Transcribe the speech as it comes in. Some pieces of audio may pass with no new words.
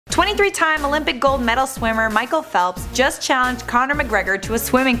23-time Olympic gold medal swimmer Michael Phelps just challenged Conor McGregor to a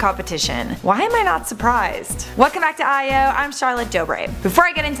swimming competition. Why am I not surprised? Welcome back to IO, I'm Charlotte Dobre. Before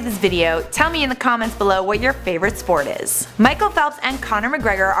I get into this video, tell me in the comments below what your favorite sport is. Michael Phelps and Conor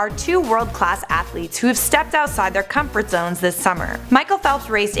McGregor are two world-class athletes who have stepped outside their comfort zones this summer. Michael Phelps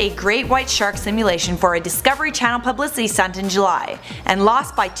raced a great white shark simulation for a Discovery Channel publicity stunt in July, and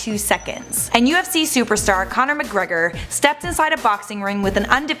lost by 2 seconds. And UFC superstar Conor McGregor stepped inside a boxing ring with an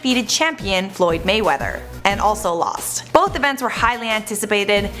undefeated champion Floyd Mayweather, and also lost. Both events were highly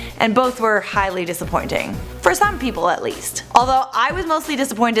anticipated, and both were highly disappointing. For some people at least. Although I was mostly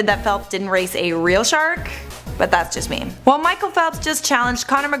disappointed that Phelps didn't race a real shark, but that's just me. Well, Michael Phelps just challenged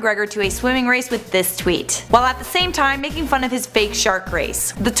Conor McGregor to a swimming race with this tweet, while at the same time making fun of his fake shark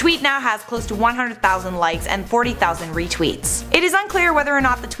race. The tweet now has close to 100,000 likes and 40,000 retweets. It is unclear whether or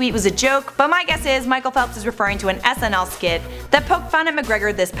not the tweet was a joke, but my guess is Michael Phelps is referring to an SNL skit that poked fun at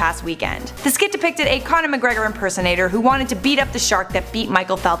McGregor this past weekend. The skit depicted a Conor McGregor impersonator who wanted to beat up the shark that beat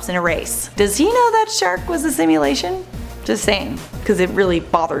Michael Phelps in a race. Does he know that shark was a simulation? Just saying, because it really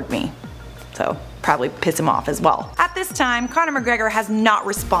bothered me. So probably piss him off as well. At this time, Conor McGregor has not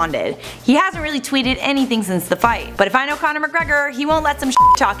responded. He hasn't really tweeted anything since the fight. But if I know Conor McGregor, he won't let some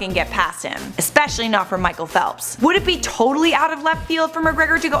talking get past him. Especially not from Michael Phelps. Would it be totally out of left field for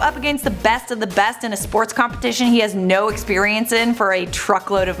McGregor to go up against the best of the best in a sports competition he has no experience in for a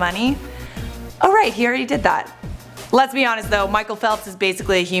truckload of money? Oh right, he already did that. Let's be honest though, Michael Phelps is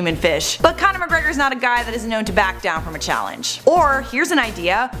basically a human fish. But Conor McGregor's not a guy that is known to back down from a challenge. Or, here's an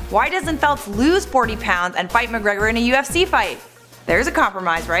idea, why doesn't Phelps lose 40 pounds and fight McGregor in a UFC fight? There's a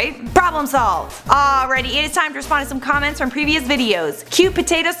compromise, right? Problem solved! Alrighty, it is time to respond to some comments from previous videos. Cute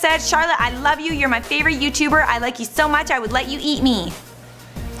Potato said, Charlotte, I love you, you're my favorite YouTuber, I like you so much I would let you eat me.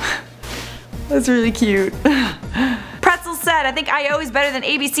 That's really cute. Pretzel said, I think IO is better than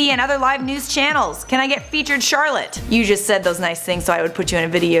ABC and other live news channels. Can I get featured Charlotte? You just said those nice things so I would put you in a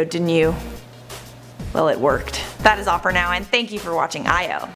video, didn't you? Well, it worked. That is all for now, and thank you for watching IO.